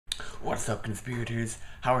What's up, conspirators?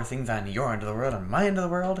 How are things on your end of the world and my end of the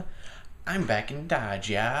world? I'm back in Dodge,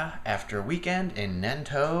 yeah, after a weekend in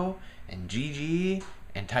Nantou and Gigi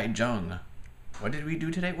and Taichung. What did we do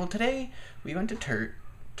today? Well, today we went to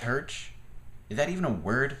church. Is that even a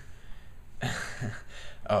word?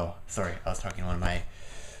 Oh, sorry, I was talking to one of my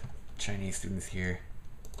Chinese students here.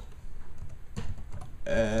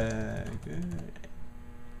 Good.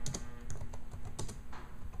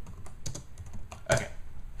 Okay.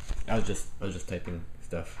 I was just typing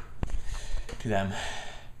stuff to them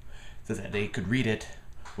so that they could read it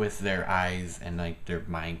with their eyes and like their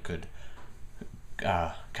mind could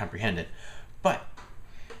comprehend it. But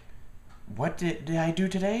what did I do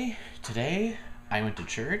today? Today I went to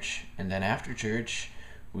church, and then after church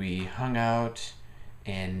we hung out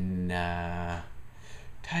in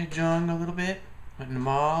Taichung a little bit, went in the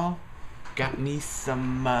mall, got me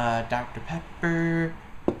some Dr. Pepper,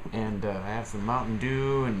 and I have some Mountain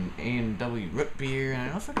Dew and A&W root beer,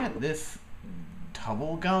 and I also got this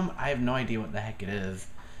Tubble gum. I have no idea what the heck it is.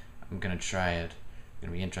 I'm gonna try it. It's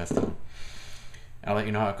gonna be interesting. I'll let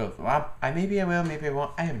you know how it goes. Well, maybe I will, maybe I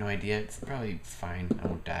won't. I have no idea. It's probably fine. I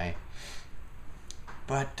won't die.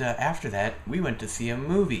 But after that, we went to see a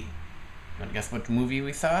movie. You wanna guess what movie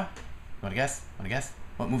we saw? You wanna guess? Wanna guess?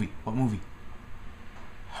 What movie? What movie?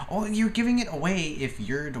 Oh, you're giving it away if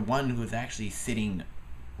you're the one who's actually sitting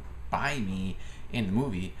by me in the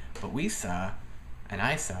movie. But we saw, and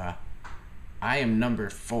I saw, I Am Number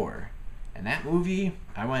 4. And that movie,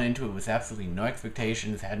 I went into it with absolutely no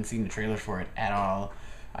expectations, hadn't seen the trailer for it at all.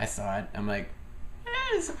 I saw it, I'm like,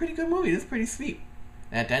 this is a pretty good movie, this is pretty sweet.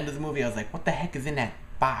 And at the end of the movie, I was like, what the heck is in that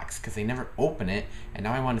box? Because they never open it, and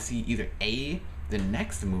now I want to see either A, the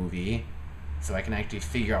next movie, so I can actually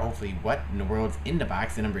figure out hopefully what in the world's in the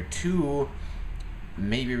box, and number 2,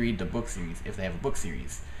 maybe read the book series, if they have a book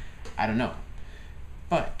series. I don't know.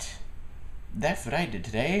 But that's what I did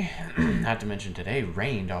today. Not to mention today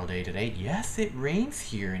rained all day today. Yes, it rains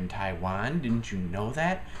here in Taiwan. Didn't you know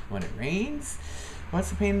that? When it rains,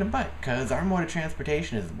 what's the pain in the butt? Because our mode of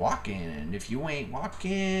transportation is walking. And if you ain't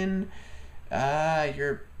walking,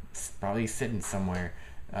 you're probably sitting somewhere.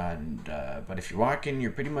 But if you're walking,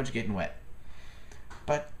 you're pretty much getting wet.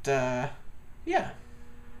 But, yeah.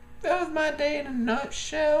 That was my day in a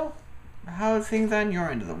nutshell. How are things on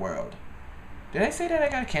your end of the world? Did I say that I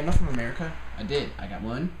got a candle from America? I did. I got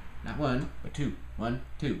one. Not one, but two. 1,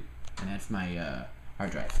 2. And that's my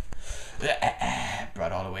hard drive.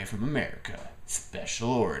 Brought all the way from America.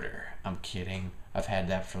 Special order. I'm kidding. I've had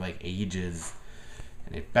that for like ages.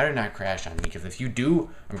 And it better not crash on me, because if you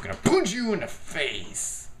do, I'm gonna punch you in the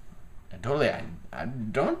face. And totally, I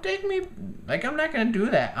don't take me, like I'm not gonna do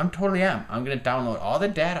that. I'm totally am. I'm gonna download all the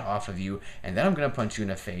data off of you, and then I'm gonna punch you in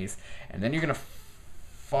the face, and then you're gonna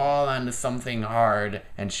fall onto something hard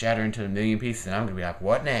and shatter into a million pieces, and I'm gonna be like,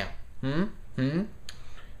 what now? And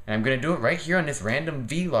I'm gonna do it right here on this random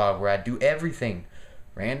vlog where I do everything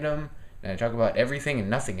random, and I talk about everything and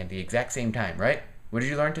nothing at the exact same time, right? What did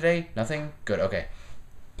you learn today? Nothing? Good, okay.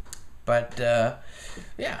 But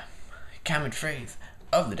yeah, comment phrase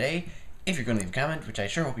of the day. If you're gonna leave a comment, which I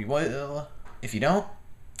sure hope you will. If you don't,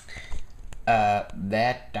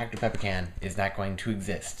 that Dr. Pepper can is not going to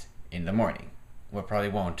exist in the morning. Well, probably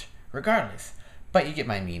won't, regardless. But you get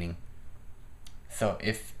my meaning. So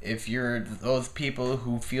if you're those people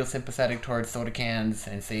who feel sympathetic towards soda cans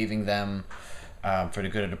and saving them for the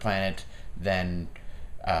good of the planet, then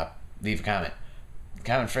leave a comment. The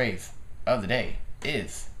comment phrase of the day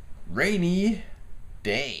is rainy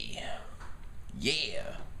day. Yeah.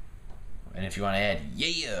 And if you want to add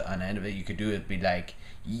yeah on the end of it, you could do it, be like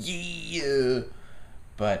yeah.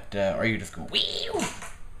 But or you just go wee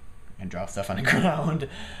and drop stuff on the ground.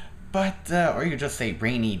 But or you could just say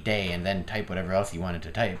rainy day and then type whatever else you wanted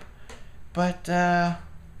to type. But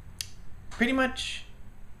pretty much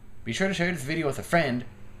be sure to share this video with a friend.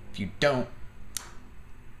 If you don't,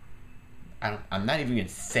 I'm not even gonna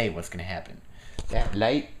say what's gonna happen. That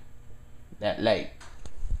light.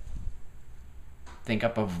 Think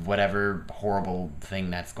up of whatever horrible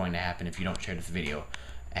thing that's going to happen if you don't share this video,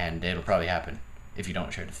 and it'll probably happen if you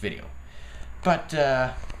don't share this video. But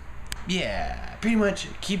yeah, pretty much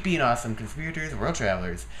keep being awesome, conspirators, world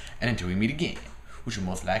travelers, and until we meet again, which will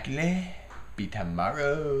most likely be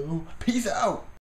tomorrow. Peace out.